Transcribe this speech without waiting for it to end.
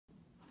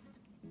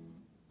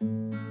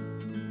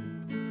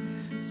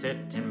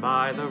Sitting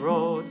by the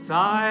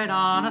roadside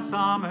on a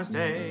summer's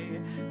day,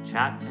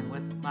 chatting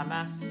with my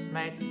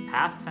messmates,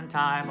 passing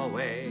time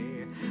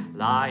away.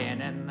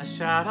 Lying in the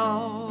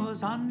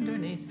shadows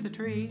underneath the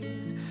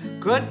trees.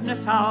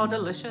 Goodness, how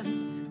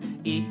delicious,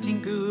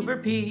 eating goober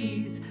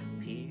peas.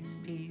 Peas,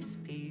 peas,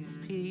 peas,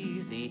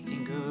 peas,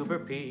 eating goober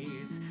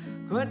peas.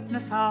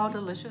 Goodness, how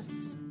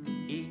delicious,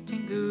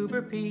 eating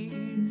goober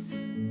peas.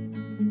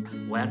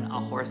 When a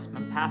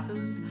horseman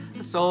passes,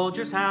 the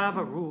soldiers have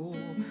a rule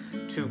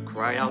to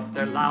cry out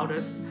their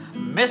loudest,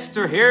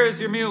 "Mister, here's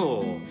your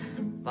mule."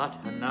 But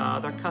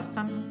another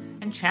custom,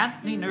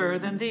 enchanting-er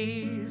than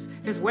these,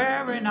 is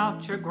wearing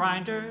out your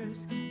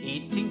grinders,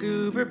 eating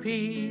goober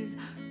peas.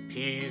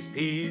 Peas,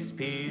 peas,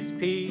 peas,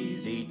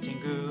 peas, eating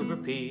goober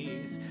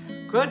peas.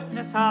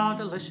 Goodness, how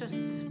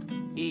delicious,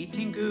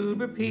 eating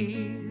goober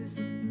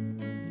peas.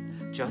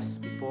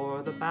 Just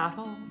before the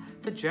battle,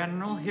 the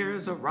general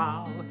hears a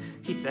row.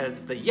 He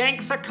says, "The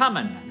Yanks are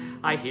coming,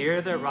 I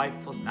hear their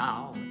rifles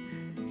now."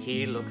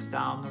 He looks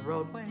down the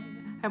roadway,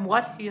 and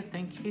what do you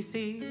think he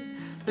sees?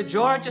 The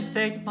Georgia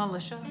State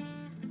Militia,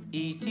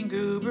 eating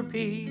goober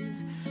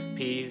peas.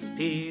 Peas,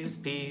 peas,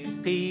 peas,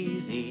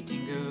 peas,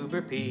 eating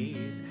goober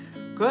peas.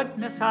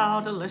 Goodness,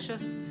 how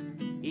delicious,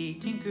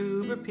 eating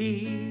goober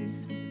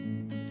peas.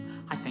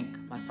 I think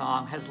my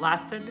song has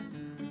lasted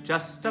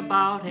just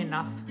about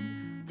enough.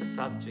 The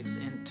subject's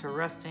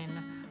interesting,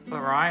 but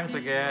rhymes are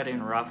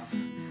getting rough.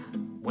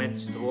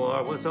 Once the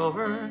war was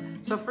over,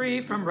 so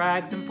free from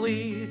rags and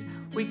fleas,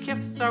 we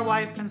kiss our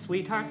wife and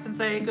sweethearts and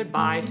say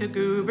goodbye to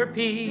goober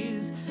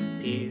peas.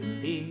 Peas,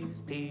 peas,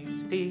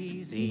 peas,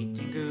 peas,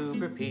 eating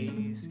goober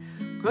peas.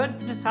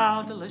 Goodness,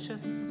 how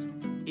delicious,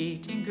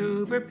 eating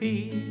goober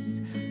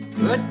peas.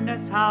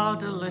 Goodness, how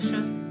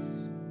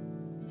delicious,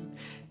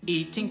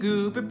 eating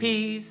goober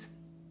peas.